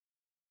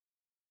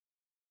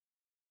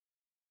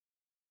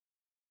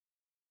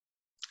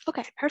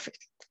Okay,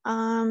 perfect.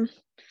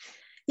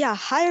 Yeah,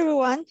 hi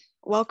everyone.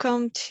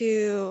 Welcome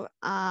to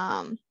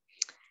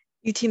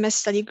UTMIST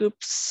Study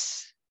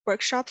Group's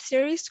workshop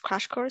series,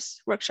 crash course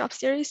workshop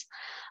series.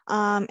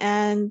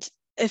 And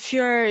if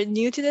you're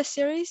new to this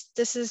series,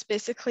 this is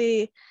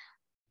basically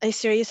a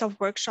series of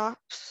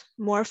workshops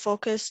more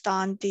focused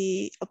on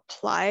the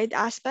applied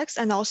aspects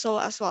and also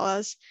as well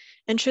as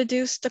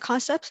introduce the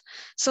concepts.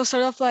 So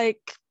sort of like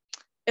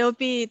it'll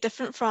be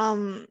different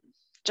from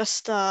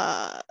just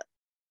the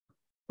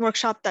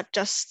workshop that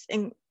just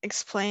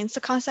explains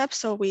the concept.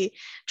 So we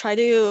try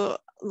to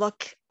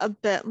look a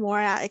bit more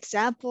at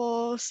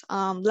examples,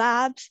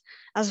 labs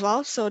as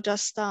well. So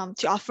just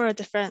to offer a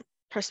different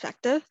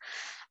perspective.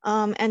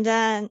 And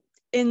then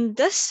in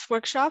this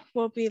workshop,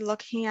 we'll be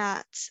looking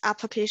at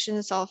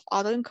applications of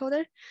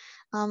autoencoder.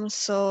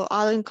 So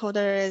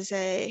autoencoder is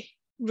a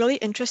really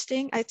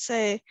interesting, I'd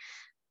say,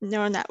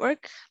 neural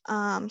network.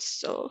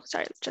 So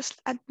sorry,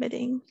 just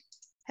admitting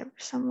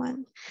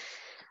someone.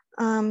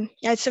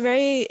 Yeah, it's a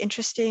very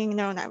interesting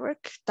neural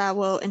network that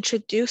we'll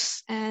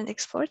introduce and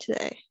explore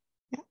today.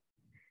 Yeah.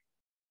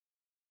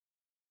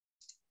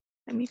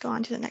 Let me go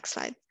on to the next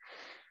slide.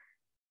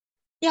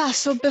 Yeah,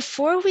 so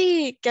before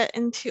we get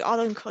into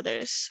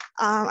autoencoders,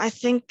 I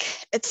think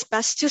it's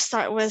best to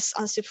start with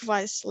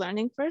unsupervised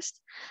learning first,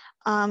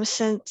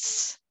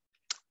 since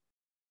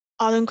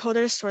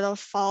autoencoders sort of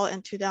fall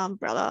into the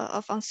umbrella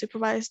of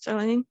unsupervised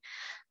learning.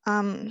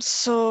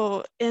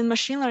 So in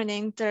machine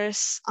learning,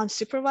 there's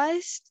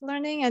unsupervised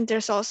learning and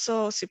there's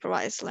also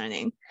supervised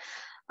learning.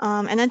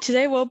 And then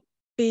today we'll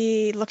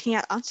be looking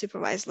at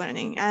unsupervised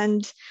learning.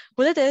 And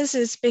what it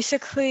is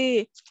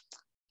basically,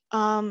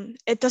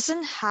 it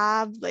doesn't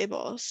have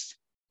labels.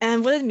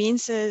 And what it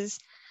means is,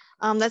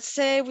 let's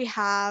say we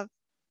have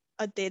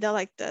a data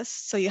like this.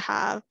 So you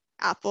have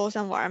apples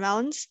and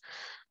watermelons.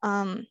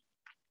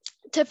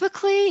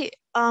 Typically,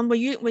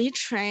 when you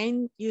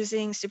train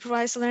using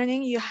supervised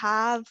learning, you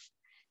have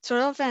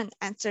sort of an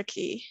answer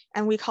key,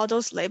 and we call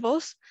those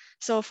labels.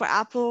 So for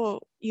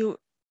apple,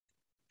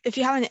 if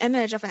you have an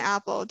image of an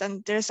apple,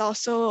 then there's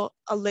also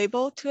a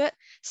label to it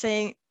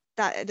saying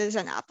that it is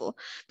an apple.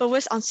 But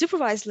with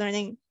unsupervised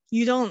learning,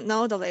 you don't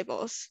know the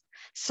labels.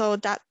 So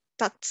that's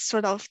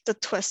sort of the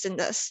twist in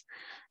this.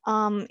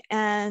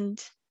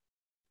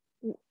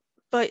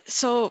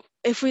 So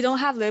if we don't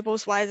have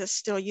labels, why is it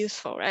still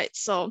useful, right?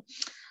 So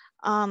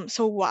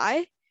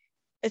why?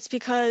 It's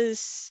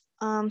because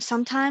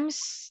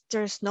sometimes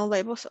there's no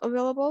labels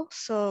available.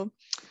 So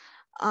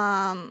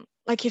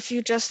like if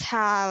you just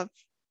have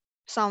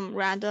some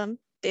random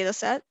data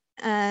set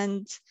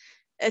and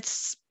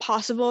it's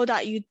possible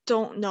that you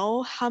don't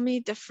know how many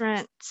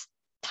different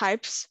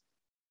types,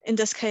 in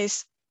this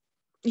case,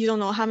 you don't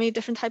know how many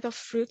different types of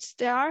fruits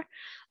there are,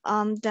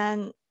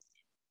 then,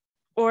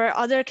 or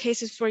other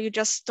cases where you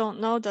just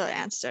don't know the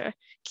answer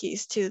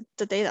keys to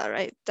the data,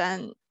 right?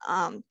 Then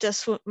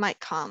this might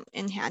come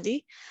in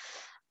handy.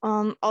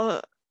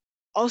 Also,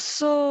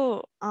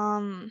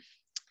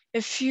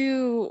 if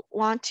you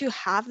want to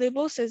have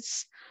labels,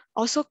 it's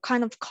also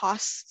kind of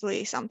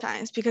costly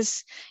sometimes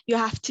because you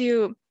have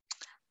to,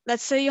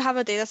 let's say you have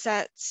a data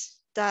set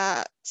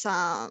that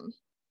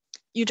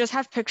you just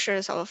have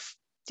pictures of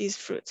these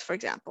fruits, for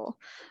example.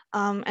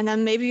 And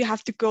then maybe you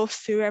have to go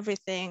through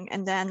everything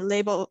and then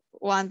label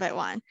one by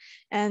one,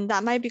 and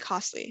that might be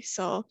costly.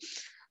 So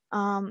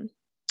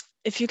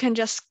if you can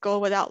just go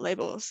without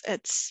labels,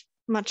 it's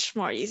much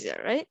more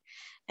easier, right?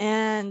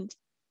 And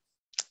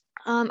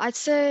I'd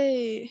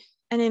say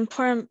an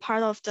important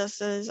part of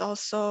this is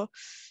also,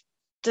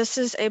 this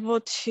is able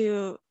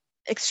to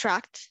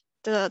extract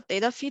the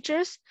data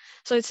features.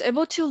 So it's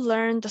able to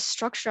learn the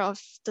structure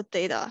of the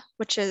data,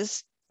 which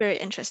is very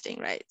interesting,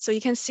 right? So you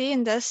can see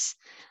in this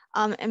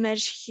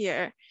image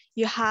here,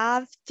 you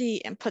have the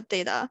input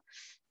data,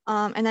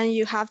 and then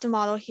you have the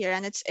model here,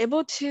 and it's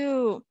able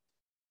to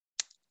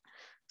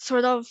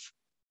sort of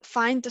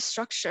find the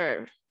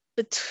structure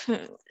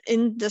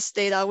in this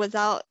data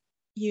without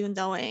you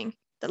knowing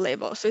the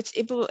label. So it's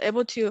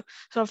able to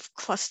sort of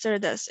cluster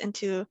this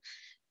into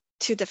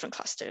 2 different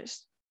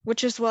clusters,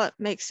 which is what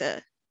makes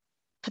it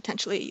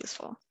potentially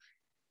useful.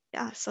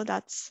 Yeah, so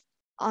that's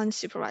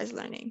unsupervised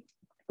learning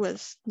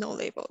with no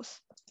labels.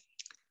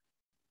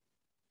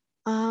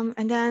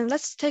 And then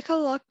let's take a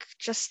look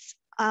just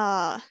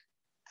at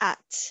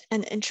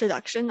an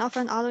introduction of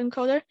an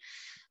autoencoder.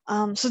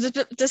 So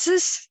this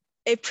is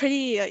a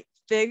pretty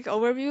big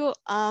overview.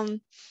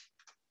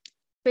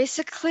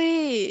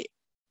 Basically,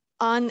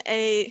 on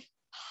a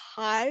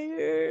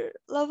higher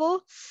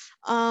level,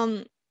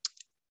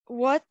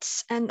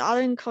 what an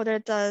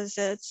autoencoder does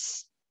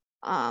is,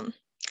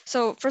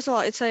 so first of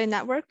all, it's a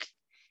network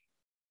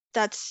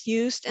that's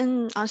used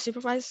in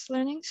unsupervised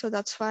learning. So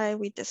that's why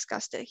we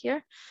discussed it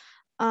here.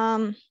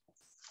 And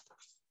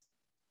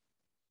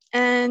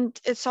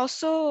it's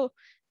also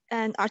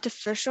an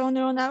artificial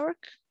neural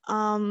network,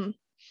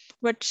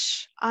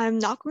 which I'm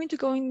not going to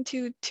go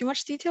into too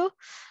much detail.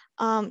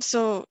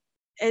 So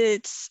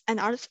it's an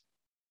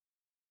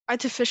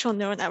artificial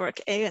neural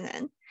network,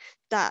 ANN,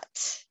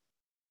 that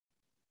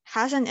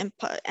has an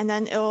input, and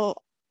then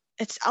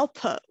its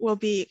output will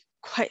be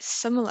quite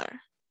similar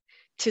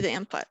to the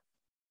input,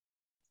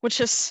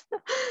 which is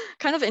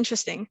kind of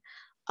interesting.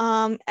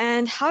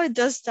 And how it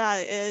does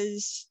that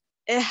is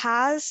it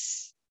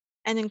has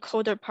an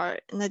encoder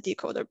part and a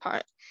decoder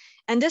part.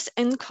 And this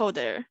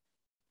encoder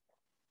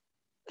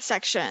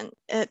section,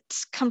 it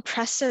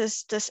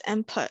compresses this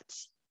input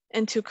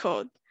into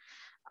code.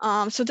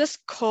 So this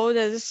code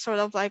is sort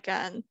of like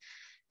an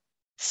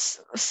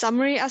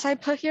summary, as I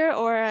put here,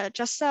 or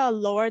just a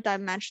lower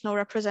dimensional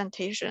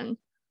representation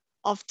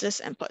of this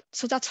input.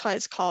 So that's why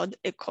it's called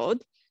a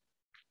code.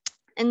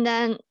 And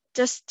then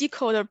this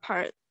decoder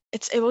part,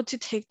 it's able to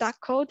take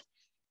that code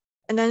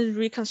and then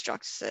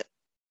reconstructs it.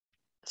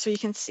 So you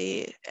can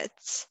see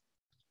it's,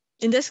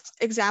 in this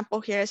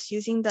example here, it's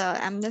using the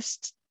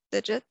UTMIST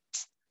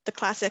digits, the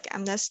classic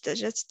UTMIST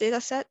digits data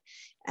set,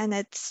 and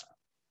it's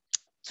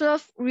sort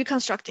of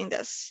reconstructing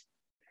this.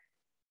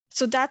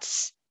 So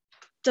that's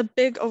the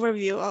big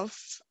overview of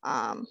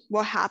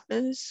what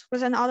happens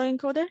with an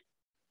autoencoder.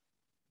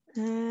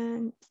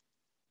 And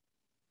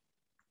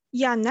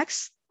yeah,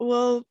 next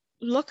we'll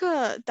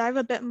dive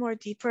a bit more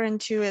deeper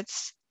into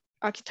its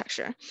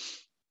architecture.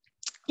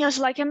 Yes,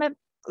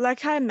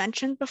 like I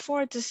mentioned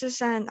before, this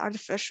is an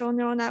artificial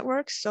neural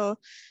network. So,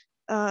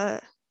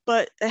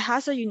 but it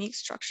has a unique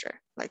structure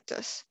like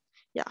this.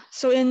 Yeah.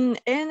 So in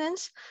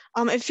ANNs,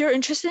 if you're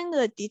interested in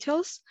the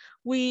details,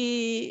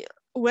 we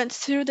went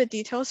through the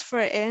details for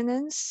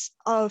ANNs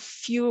a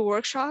few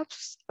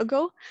workshops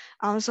ago.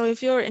 So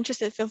if you're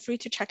interested, feel free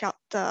to check out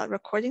the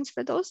recordings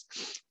for those.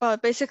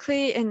 But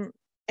basically in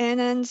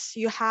ANNs,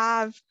 you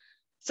have,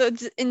 so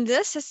in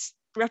this, it's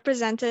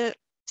represented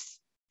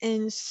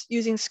in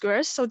using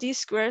squares. So these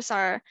squares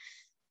are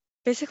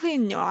basically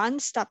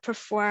neurons that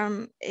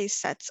perform a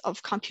set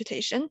of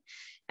computation.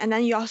 And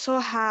then you also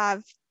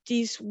have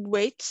these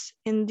weights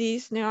in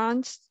these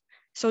neurons.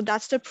 So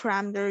that's the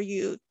parameter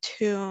you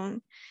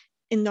tune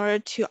in order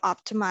to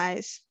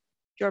optimize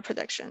your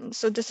prediction.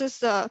 So this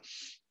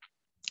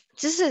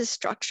is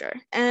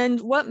structure.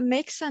 And what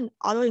makes an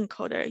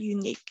autoencoder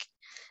unique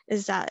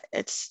is that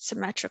it's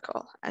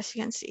symmetrical, as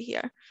you can see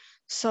here.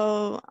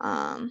 So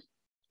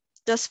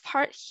this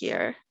part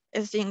here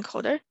is the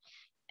encoder,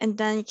 and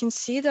then you can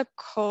see the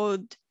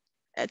code.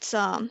 It's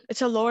a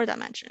lower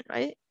dimension,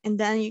 right? And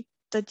then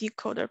the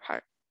decoder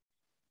part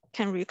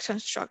can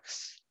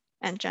reconstruct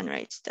and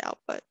generates the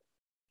output.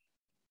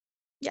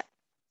 Yeah.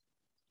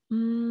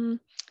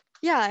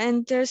 Yeah,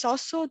 and there's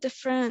also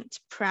different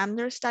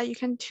parameters that you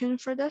can tune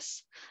for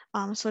this.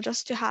 So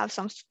just to have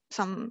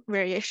some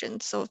variation.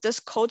 So this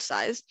code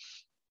size,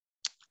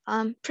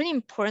 pretty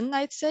important,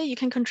 I'd say. You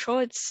can control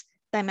its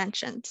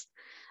dimensions.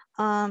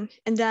 And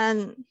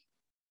then,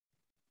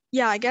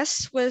 yeah, I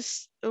guess when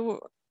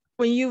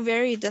you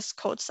vary this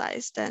code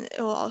size, then it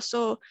will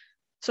also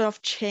sort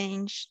of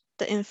change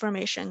the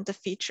information, the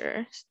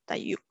features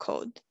that you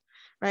code,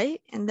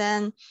 right? And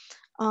then,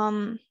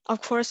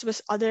 of course,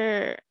 with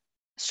other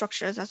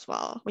structures as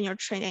well, when you're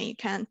training, you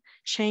can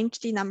change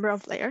the number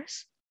of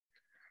layers,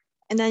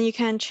 and then you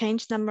can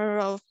change the number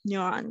of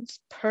neurons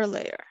per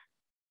layer,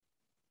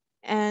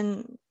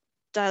 and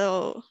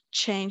that'll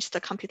change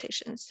the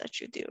computations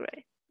that you do,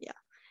 right? Yeah.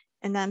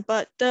 And then,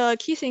 but the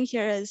key thing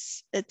here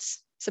is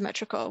it's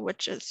symmetrical,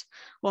 which is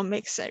what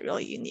makes it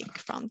really unique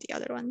from the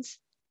other ones.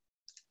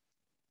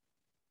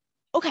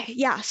 Okay,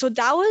 yeah, so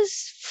that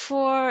was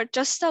for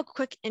just a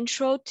quick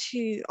intro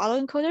to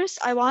autoencoders.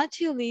 I wanted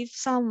to leave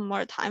some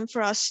more time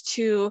for us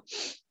to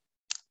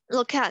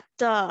look at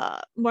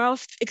the more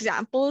of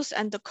examples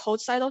and the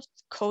code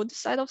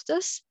side of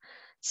this.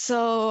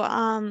 So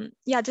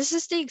yeah, this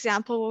is the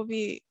example we'll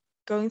be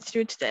going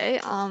through today.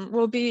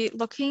 We'll be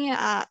looking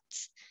at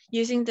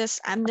using this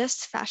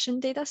UTMIST fashion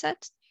data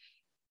set.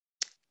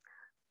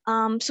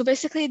 So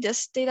basically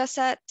this data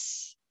set,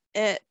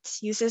 it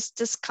uses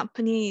this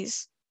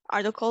company's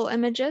article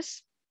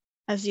images,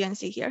 as you can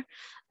see here.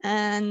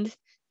 And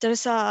there's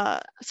so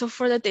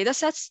for the data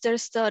sets,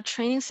 there's the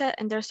training set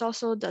and there's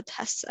also the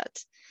test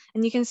set.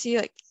 And you can see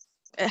like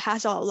it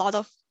has a lot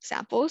of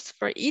samples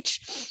for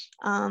each.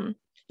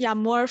 Yeah,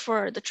 more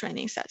for the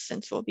training set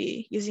since we'll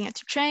be using it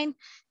to train.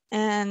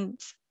 And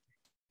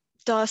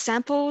the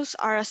samples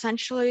are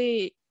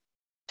essentially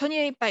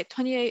 28 by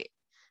 28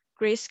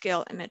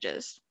 grayscale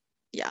images.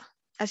 Yeah,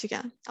 as you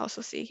can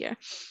also see here.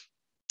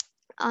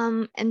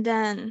 And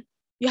then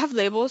you have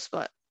labels,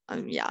 but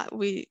yeah,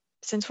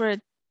 since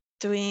we're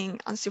doing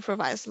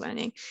unsupervised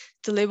learning,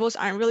 the labels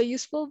aren't really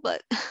useful,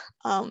 but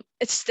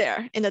it's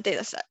there in the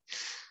data set.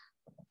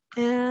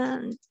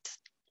 And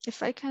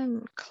if I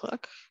can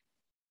click,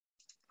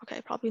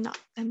 okay, probably not.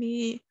 Let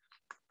me,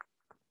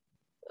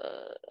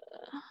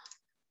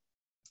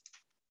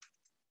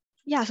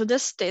 yeah, so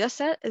this data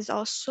set is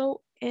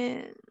also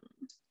in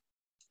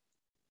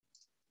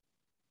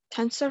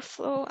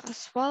TensorFlow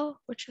as well,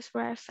 which is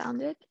where I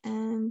found it.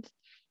 And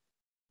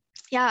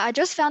yeah, I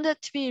just found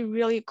it to be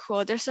really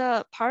cool. There's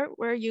a part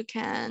where you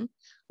can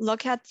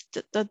look at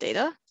the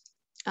data.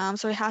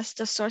 So it has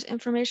the source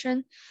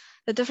information.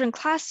 the different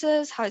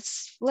classes, how it's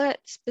split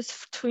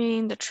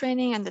between the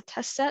training and the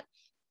test set.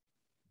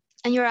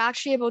 And you're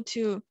actually able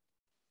to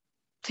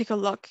take a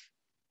look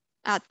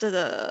at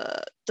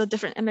the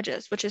different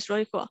images, which is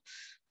really cool.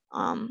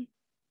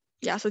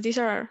 Yeah, so these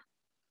are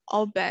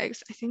all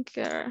bags. I think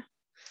yeah,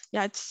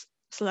 it's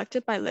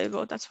selected by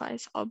label. That's why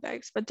it's all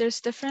bags. But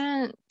there's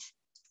different,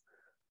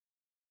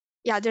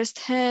 yeah, there's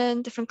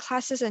 10 different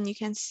classes, and you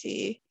can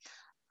see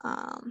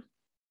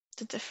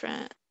the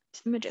different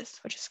images,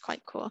 which is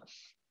quite cool.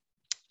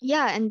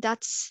 Yeah, and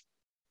that's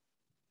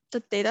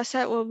the data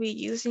set we'll be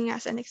using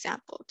as an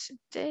example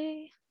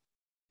today.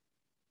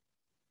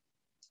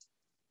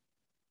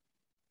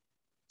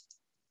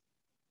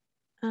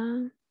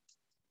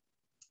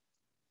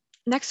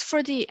 Next,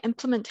 for the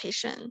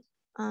implementation,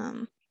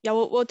 yeah,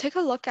 we'll take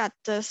a look at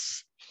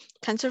this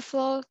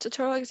TensorFlow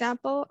tutorial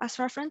example as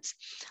reference.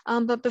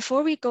 But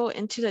before we go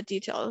into the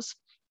details,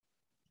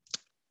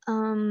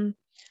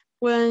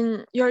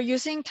 when you're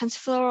using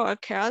TensorFlow or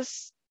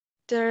Keras,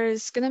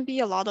 there's going to be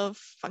a lot of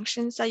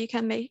functions that you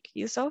can make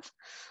use of.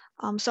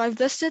 So I've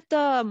listed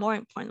the more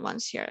important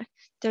ones here.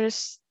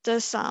 There's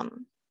this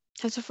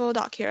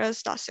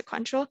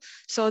TensorFlow.keras.sequential.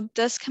 So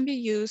this can be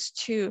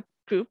used to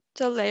group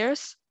the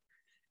layers.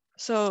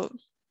 So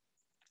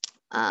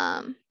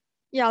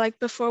yeah, like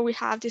before we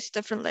have these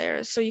different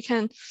layers. So you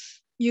can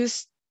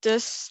use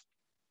this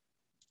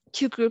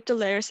to group the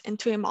layers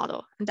into a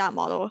model, and that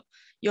model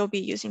you'll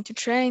be using to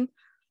train.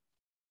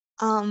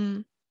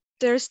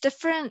 There's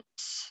different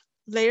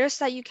layers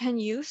that you can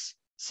use.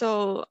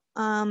 So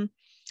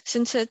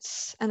since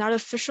it's an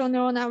artificial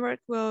neural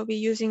network, we'll be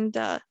using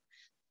the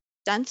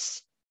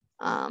dense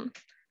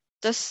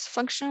this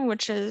function,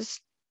 which is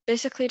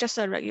basically just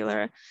a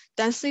regular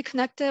densely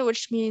connected,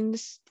 which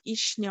means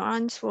each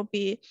neurons will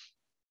be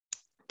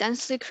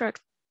densely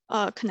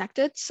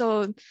connected.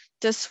 So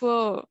this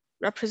will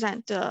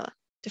represent the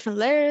different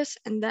layers.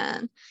 And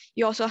then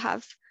you also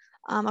have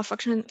a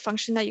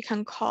function that you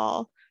can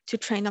call to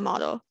train the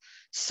model.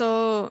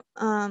 So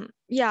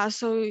yeah,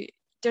 so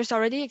there's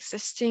already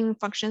existing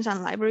functions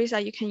and libraries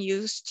that you can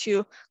use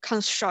to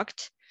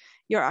construct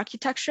your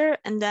architecture,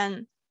 and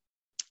then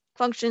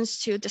functions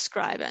to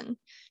describe and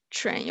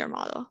train your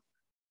model.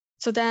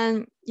 So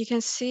then you can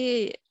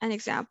see an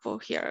example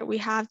here. We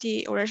have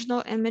the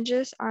original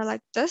images are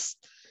like this,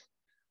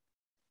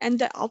 and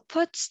the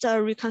outputs,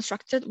 the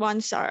reconstructed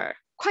ones, are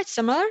quite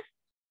similar.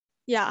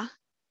 Yeah,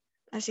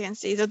 as you can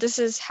see. So this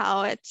is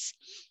how it's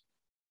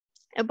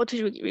able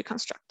to be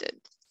reconstructed.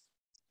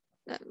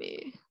 Let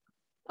me,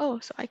 oh,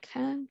 so I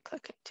can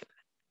click into it.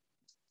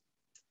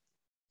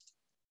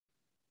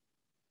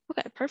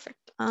 Okay,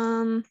 perfect.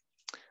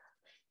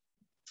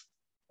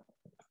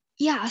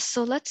 Yeah,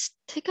 so let's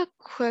take a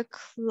quick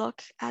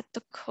look at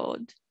the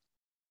code.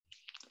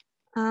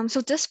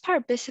 So this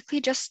part basically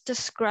just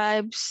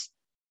describes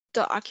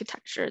the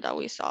architecture that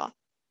we saw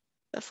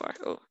before.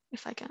 Oh,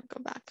 if I can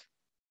go back.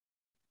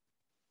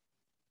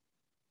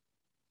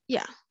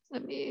 Yeah,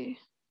 let me,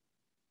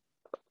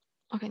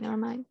 okay, never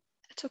mind.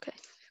 It's okay.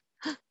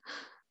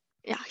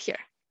 Yeah, here.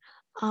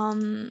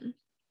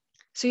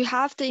 So you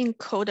have the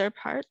encoder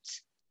part.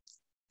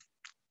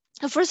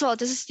 First of all,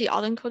 this is the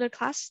autoencoder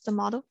class, the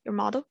model, your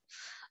model.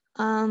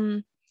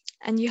 And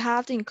you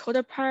have the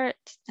encoder part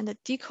and the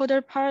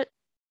decoder part.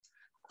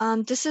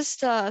 This is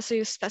so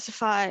you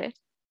specify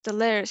the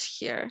layers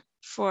here,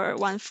 for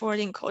one for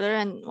the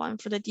encoder and one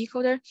for the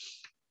decoder.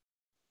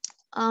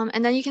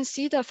 And then you can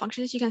see the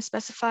functions. You can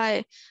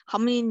specify how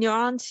many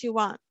neurons you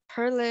want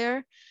per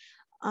layer,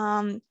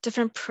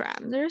 different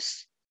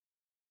parameters.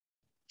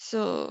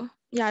 So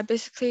yeah,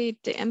 basically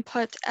the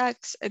input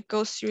X, it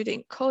goes through the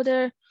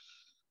encoder,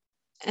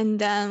 and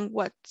then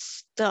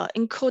what's the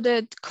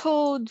encoded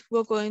code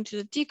will go into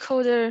the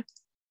decoder,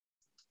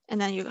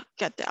 and then you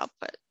get the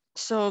output.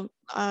 So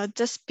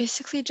this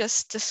basically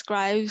just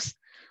describes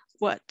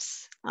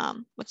what's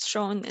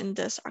shown in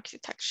this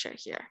architecture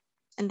here.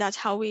 And that's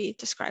how we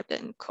describe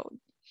it in code.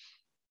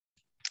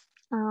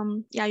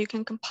 Yeah, you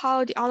can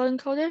compile the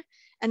autoencoder,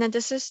 and then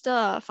this is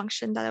the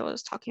function that I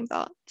was talking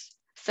about,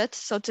 fit.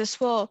 So this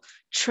will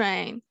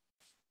train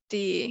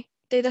the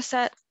data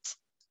set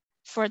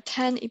for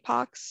 10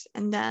 epochs,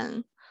 and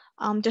then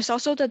there's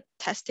also the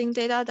testing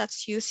data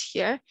that's used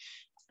here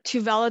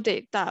to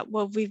validate that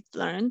what we've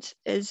learned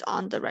is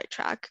on the right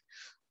track.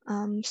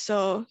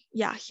 So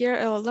yeah, here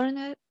it will learn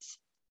it.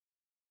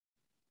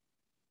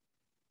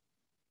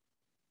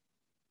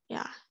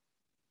 Yeah.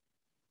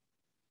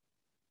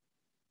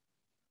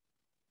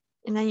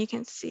 And then you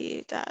can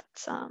see that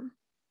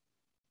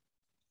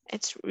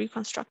it's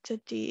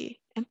reconstructed the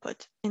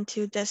input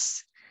into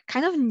this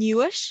kind of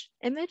newish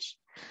image.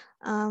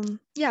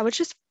 Yeah, which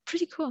is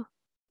pretty cool.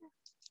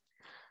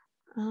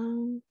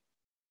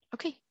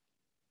 Okay,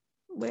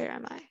 where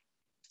am I?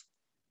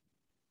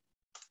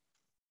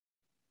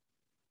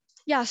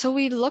 Yeah, so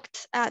we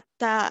looked at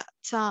that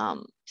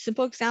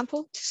simple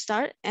example to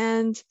start,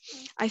 and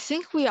I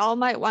think we all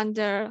might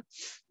wonder,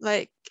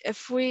 like,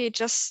 if we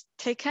just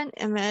take an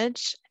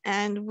image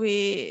and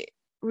we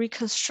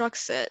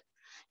reconstruct it,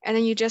 and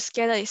then you just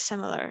get a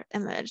similar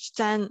image,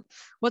 then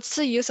what's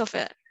the use of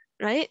it,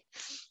 right?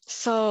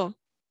 So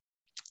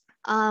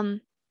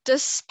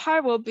this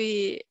part will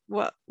be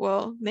what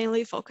we'll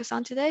mainly focus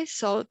on today.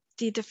 So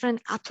the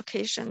different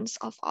applications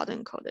of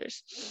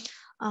autoencoders.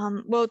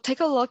 We'll take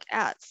a look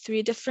at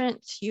 3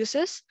 different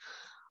uses.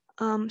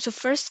 So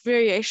first,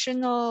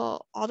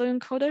 variational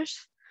autoencoders,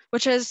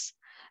 which is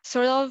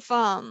sort of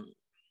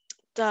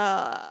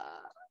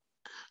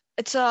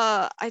it's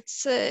a, I'd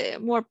say,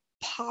 more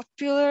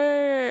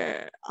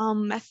popular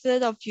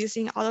method of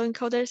using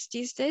autoencoders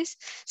these days.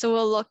 So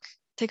we'll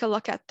take a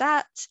look at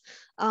that.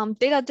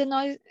 Data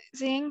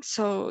denoising,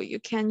 so you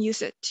can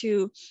use it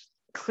to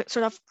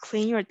sort of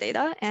clean your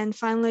data. And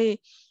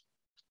finally,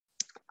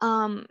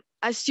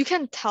 as you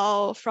can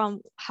tell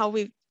from how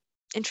we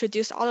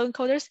introduced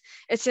autoencoders,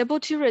 it's able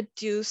to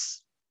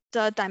reduce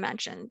the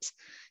dimensions.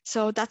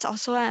 So that's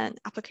also an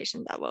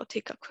application that we'll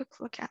take a quick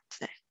look at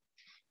today.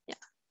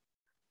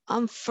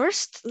 Yeah.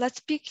 First, let's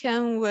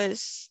begin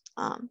with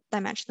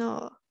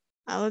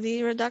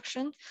dimensionality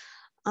reduction.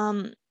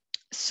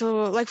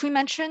 So like we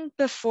mentioned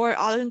before,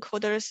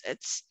 autoencoders,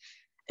 it's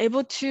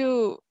able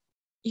to,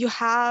 you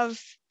have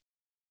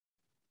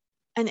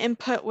an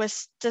input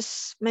with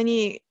this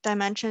many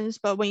dimensions,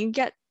 but when you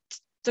get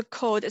the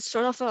code, it's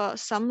sort of a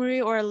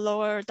summary or a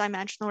lower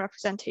dimensional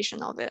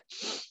representation of it.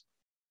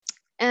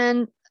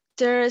 And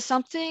there is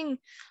something,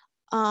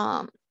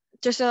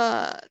 there's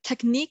a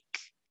technique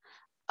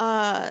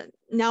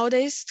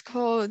nowadays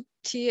called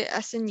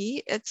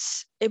TSNE.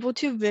 It's able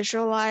to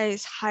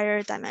visualize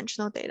higher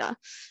dimensional data.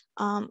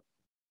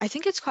 I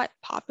think it's quite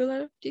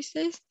popular these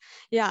days.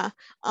 Yeah,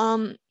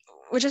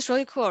 which is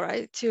really cool,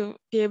 right? To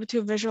be able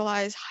to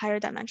visualize higher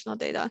dimensional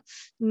data.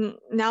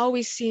 Now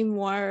we see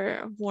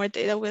more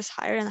data with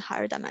higher and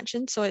higher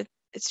dimensions, so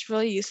it's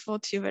really useful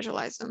to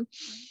visualize them.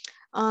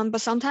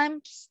 But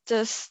sometimes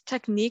this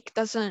technique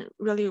doesn't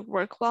really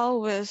work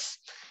well with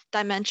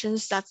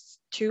dimensions that's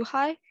too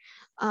high.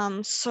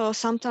 So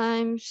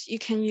sometimes you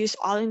can use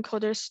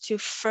autoencoders to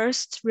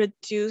first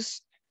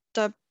reduce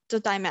the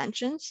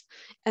dimensions,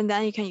 and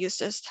then you can use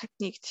this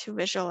technique to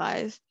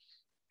visualize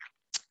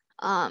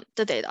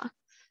the data.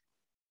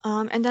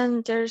 And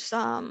then there's,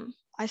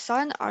 I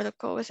saw an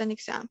article with an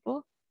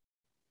example.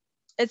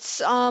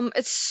 It's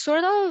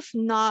sort of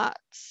not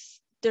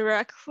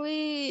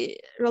directly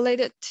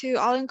related to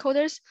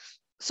autoencoders.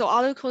 So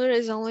autoencoder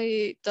is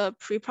only the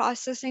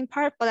pre-processing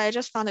part, but I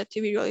just found it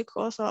to be really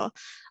cool. So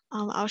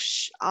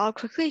I'll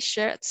quickly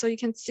share it so you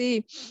can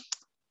see.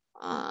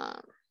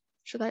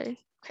 Should I?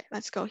 Okay,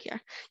 let's go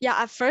here. Yeah,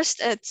 at first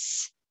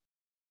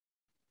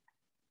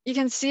you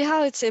can see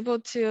how it's able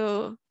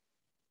to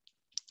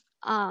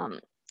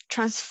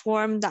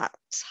transform that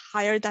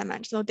higher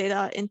dimensional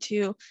data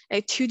into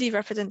a 2D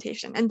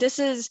representation. And this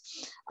is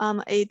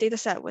a data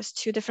set with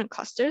 2 different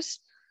clusters.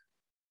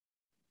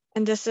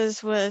 And this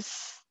is with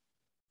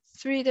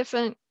 3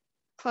 different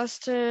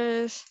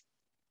clusters.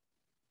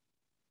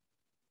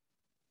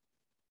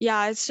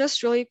 Yeah, it's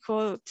just really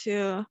cool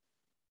to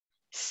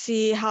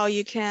see how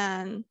you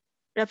can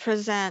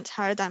represent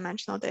higher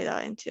dimensional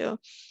data into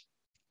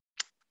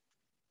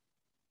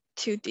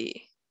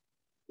 2D.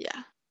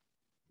 Yeah,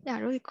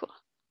 really cool.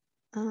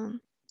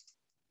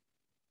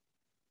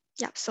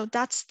 Yeah, so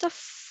that's the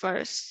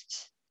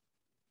first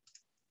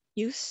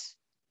use.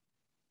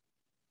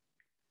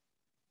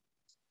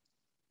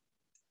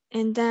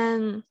 And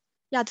then,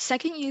 yeah, the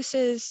second use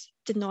is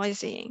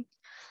denoising.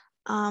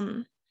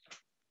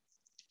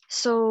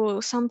 So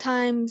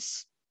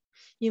sometimes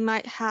you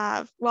might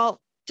have,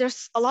 well,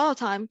 there's a lot of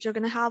times you're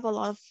gonna have a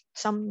lot of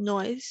some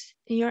noise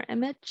in your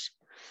image.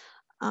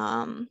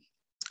 And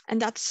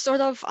that's sort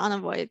of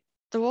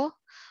unavoidable,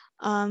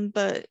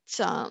 but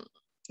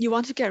you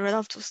want to get rid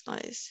of those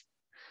noise.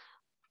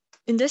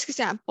 In this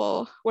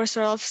example, we're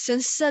sort of,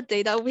 since the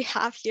data we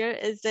have here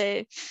is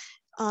it's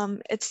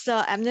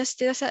the UTMIST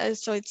data set,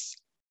 so it's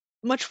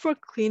much more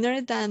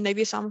cleaner than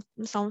maybe some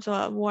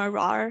more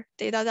raw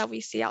data that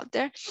we see out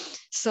there.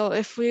 So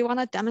if we want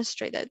to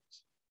demonstrate it,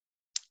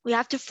 we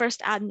have to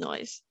first add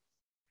noise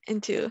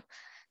into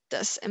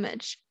this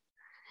image.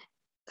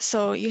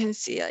 So you can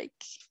see, like,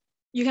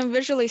 you can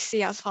visually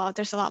see as well,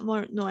 there's a lot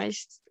more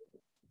noise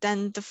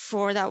than the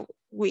 4 that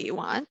we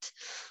want.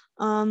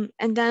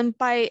 And then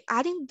by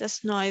adding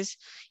this noise,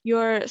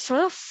 you're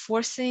sort of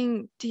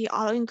forcing the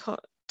autoencoder,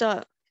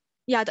 the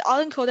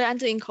autoencoder and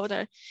the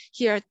encoder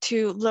here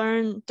to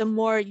learn the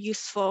more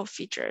useful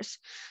features.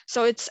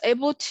 So it's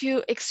able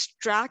to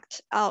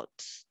extract out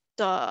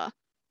the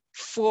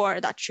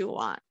 4 that you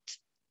want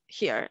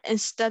here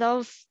instead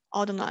of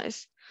all the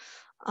noise.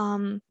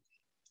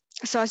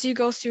 So as you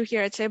go through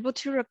here, it's able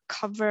to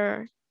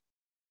recover.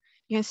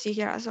 You can see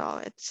here as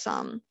well,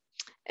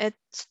 it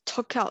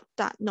took out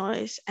that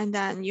noise, and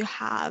then you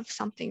have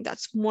something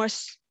that's more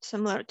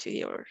similar to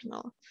the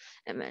original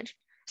image.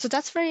 So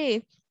that's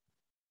very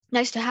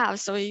nice to have.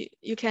 So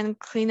you can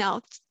clean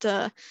out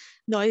the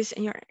noise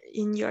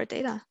in your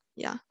data.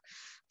 Yeah.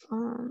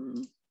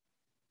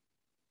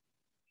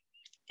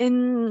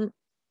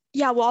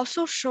 Yeah, we'll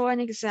also show an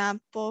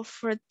example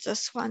for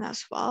this one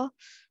as well.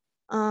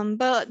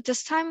 But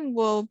this time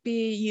we'll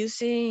be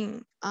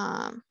using,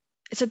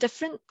 it's a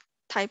different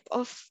type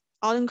of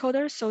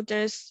autoencoder. So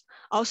there's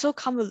also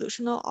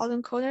convolutional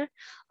autoencoder.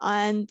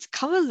 And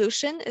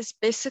convolution is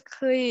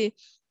basically,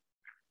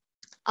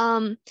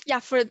 yeah,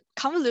 for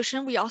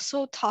convolution, we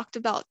also talked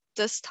about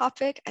this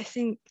topic, I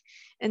think,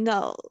 in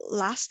the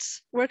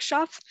last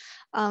workshop.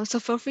 So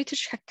feel free to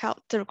check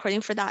out the recording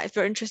for that if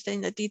you're interested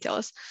in the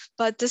details.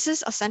 But this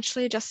is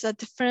essentially just a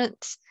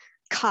different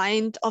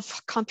kind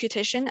of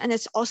computation, and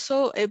it's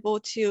also able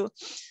to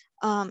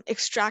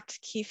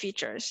extract key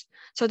features.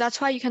 So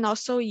that's why you can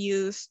also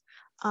use,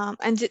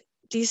 and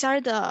these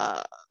are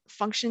the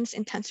functions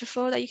in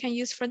TensorFlow that you can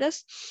use for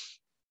this.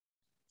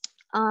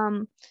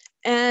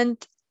 And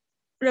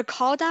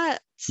recall that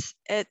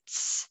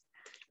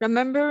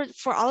remember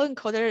for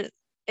autoencoder,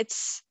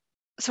 it's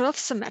sort of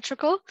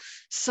symmetrical.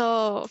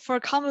 So for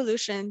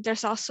convolution,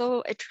 there's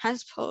also a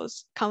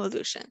transpose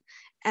convolution,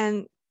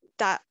 and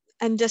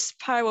this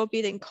part will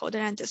be the encoder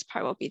and this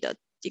part will be the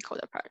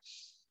decoder part.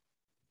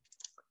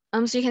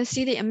 So you can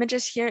see the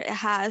images here, it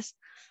has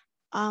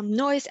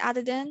noise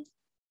added in.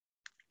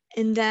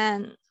 And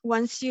then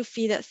once you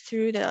feed it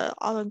through the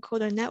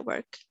autoencoder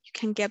network, you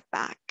can get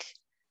back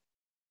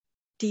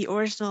the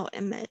original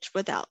image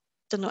without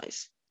the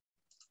noise.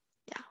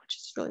 Yeah, which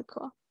is really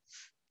cool.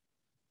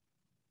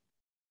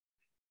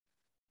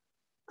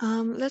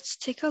 Let's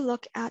take a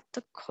look at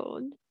the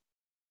code.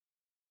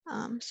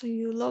 So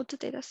you load the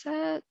data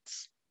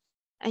sets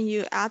and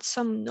you add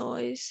some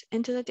noise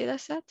into the data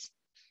sets.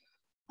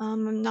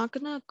 I'm not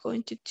gonna go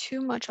into too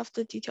much of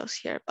the details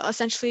here, but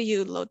essentially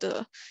you load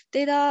the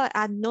data,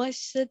 add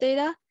noise to the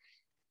data,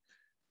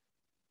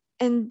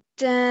 and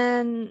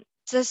then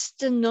just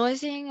the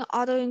noising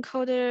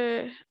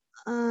autoencoder,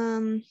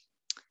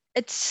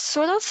 it's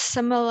sort of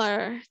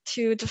similar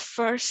to the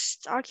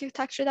first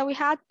architecture that we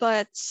had,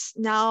 but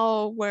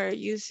now we're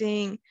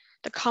using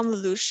the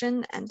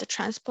convolution and the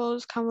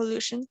transpose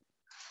convolution.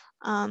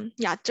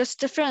 Yeah, just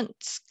different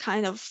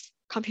kind of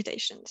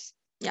computations.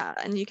 Yeah,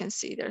 and you can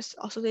see there's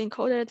also the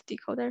encoder, the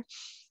decoder.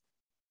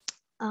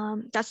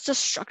 That's the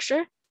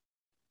structure.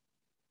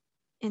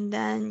 And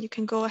then you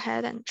can go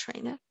ahead and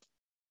train it.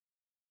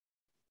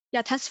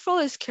 Yeah,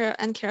 TensorFlow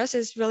and Keras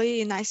is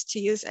really nice to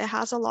use. It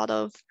has a lot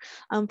of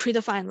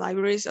predefined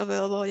libraries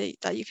available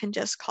that you can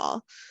just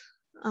call.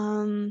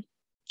 And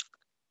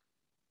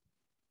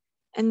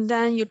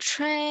then you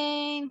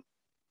train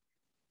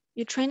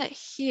it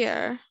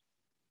here.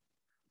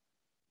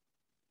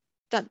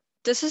 That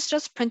this is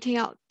just printing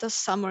out the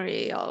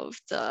summary of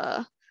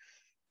the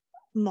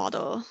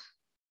model.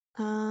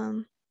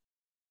 And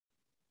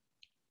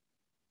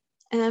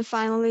then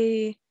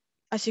finally,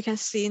 as you can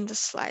see in the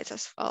slides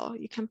as well,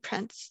 you can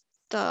print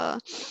the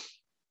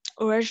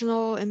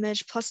original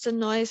image plus the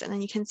noise, and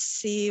then you can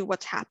see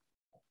what's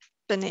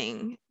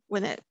happening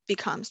when it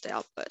becomes the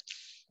output.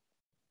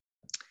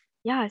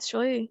 Yeah, it's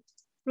really,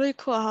 really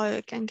cool how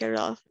it can get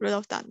rid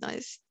of that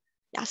noise.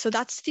 Yeah, so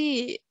that's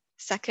the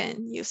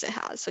second use it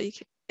has. So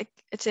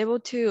it's able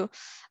to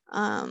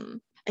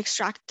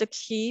extract the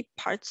key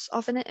parts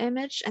of an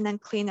image and then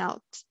clean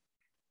out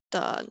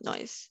the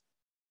noise.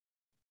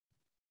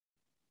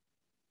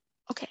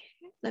 Okay,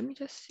 let me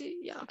just see.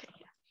 Yeah, okay.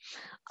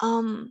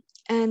 Yeah.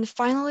 And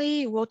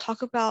finally, we'll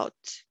talk about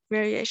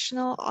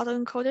variational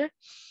autoencoder.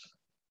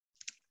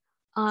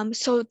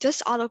 So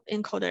this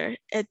autoencoder,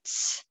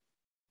 it's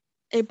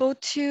able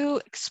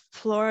to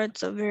explore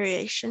the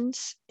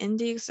variations in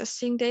the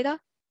existing data,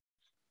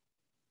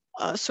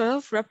 sort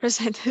of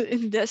represented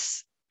in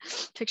this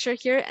picture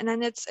here, and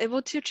then it's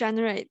able to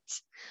generate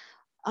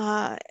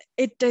a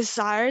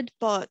desired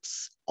but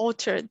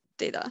altered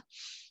data.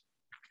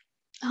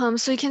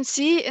 So you can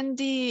see in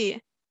the,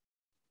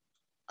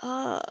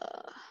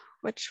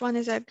 which one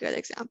is a good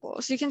example?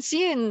 So you can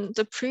see in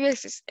the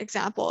previous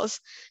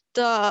examples,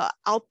 the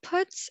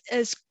output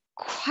is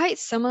quite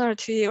similar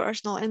to the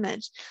original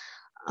image.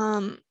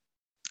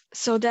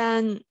 So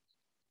then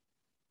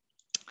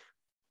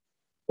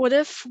what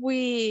if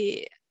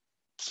we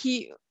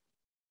keep,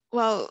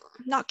 well,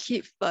 not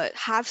keep, but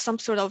have some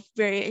sort of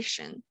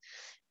variation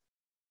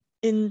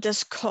in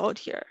this code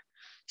here?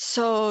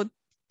 So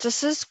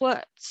this is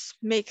what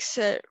makes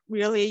it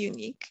really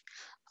unique.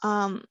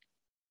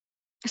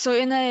 So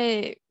in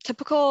a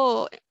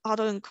typical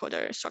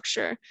autoencoder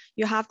structure,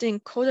 you have the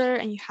encoder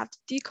and you have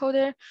the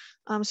decoder.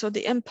 So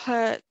the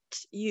input,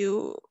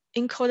 you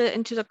encode it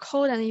into the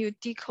code and you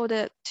decode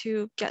it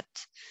to get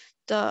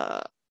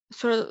the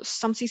sort of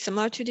something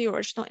similar to the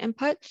original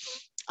input.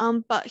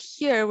 But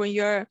here, when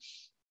you're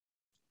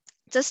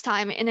this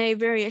time in a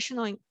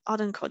variational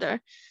autoencoder,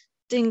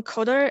 the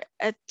encoder,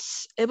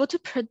 it's able to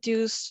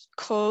produce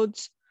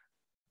codes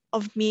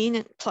of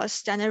mean plus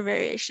standard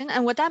variation.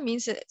 And what that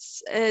means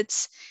is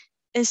it's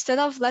instead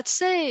of, let's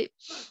say,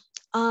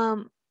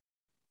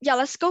 yeah,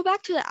 let's go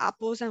back to the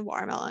apples and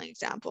watermelon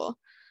example.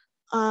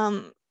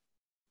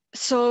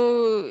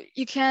 So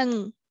you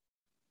can,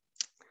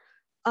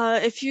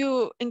 if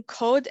you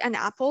encode an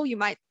apple, you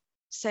might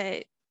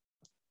say,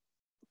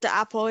 the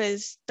apple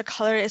is, the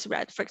color is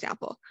red, for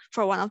example,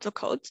 for one of the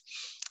codes,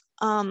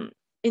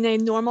 in a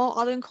normal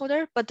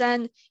autoencoder, but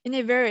then in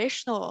a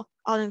variational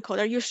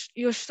autoencoder,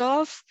 you're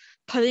sort of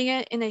putting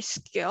it in a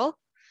scale.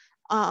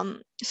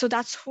 So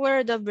that's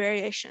where the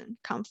variation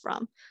comes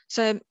from.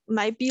 So it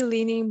might be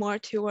leaning more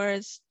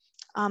towards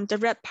the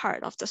red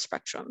part of the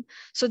spectrum.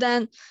 So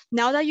then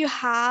now that you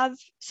have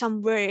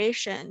some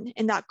variation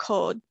in that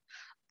code,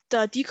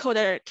 the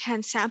decoder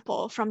can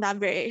sample from that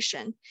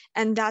variation.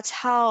 And that's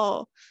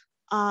how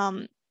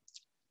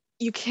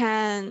you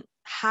can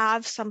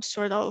have some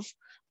sort of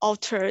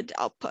altered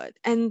output.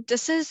 And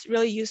this is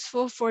really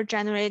useful for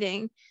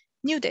generating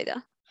new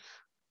data,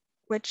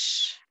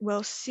 which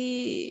we'll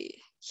see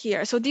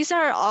here. So these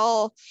are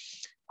all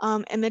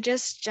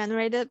images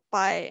generated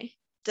by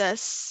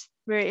this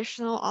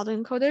variational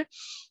autoencoder.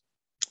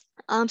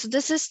 So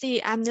this is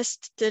the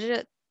UTMIST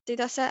digit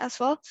data set as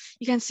well.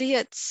 You can see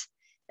it's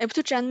able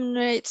to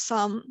generate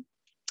some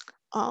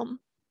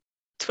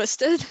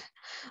twisted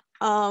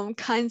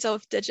kinds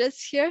of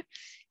digits here.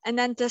 And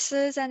then this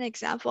is an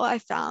example I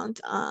found.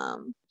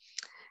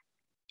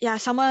 Yeah,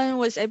 someone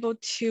was able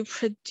to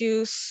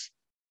produce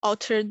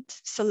altered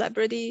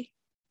celebrity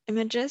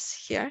images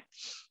here.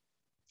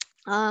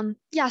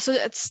 Yeah, so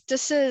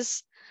this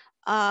is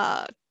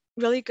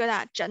really good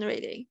at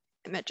generating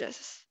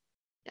images.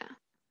 Yeah,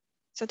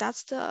 so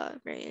that's the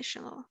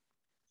variational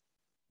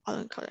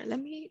autoencoder. Let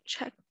me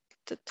check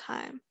the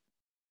time.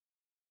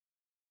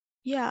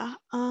 Yeah,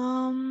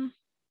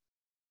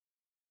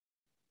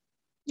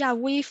 yeah,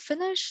 we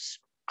finished.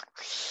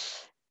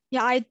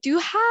 Yeah, I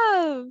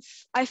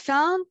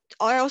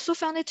also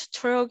found a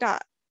tutorial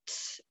that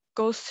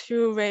goes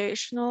through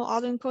variational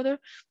autoencoder,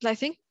 but I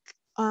think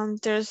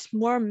there's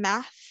more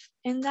math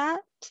in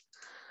that.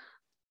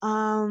 So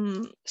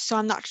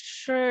I'm not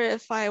sure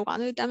if I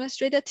want to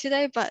demonstrate it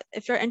today, but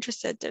if you're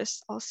interested,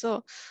 there's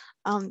also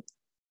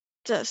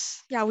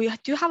this. Yeah, we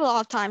do have a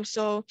lot of time.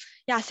 So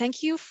yeah,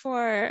 thank you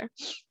for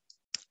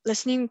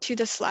listening to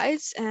the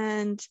slides,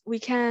 and we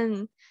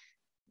can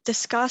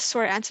discuss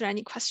or answer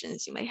any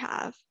questions you may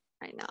have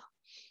right now.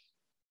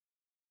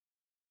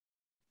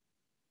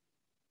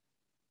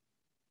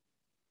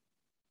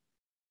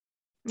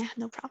 Yeah,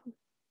 no problem.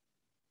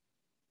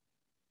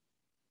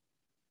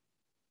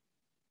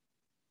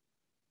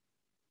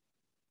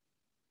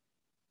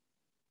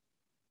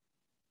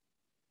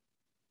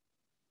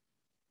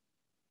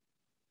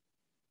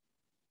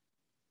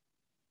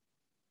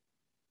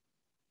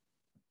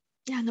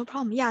 Yeah, no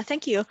problem. Yeah,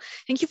 thank you.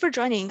 Thank you for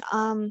joining.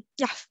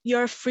 Yeah,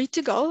 you're free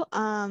to go.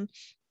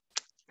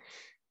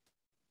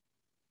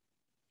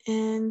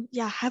 And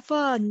yeah, have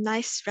a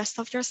nice rest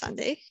of your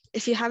Sunday.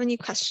 If you have any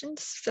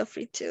questions, feel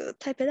free to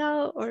type it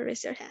out or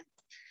raise your hand.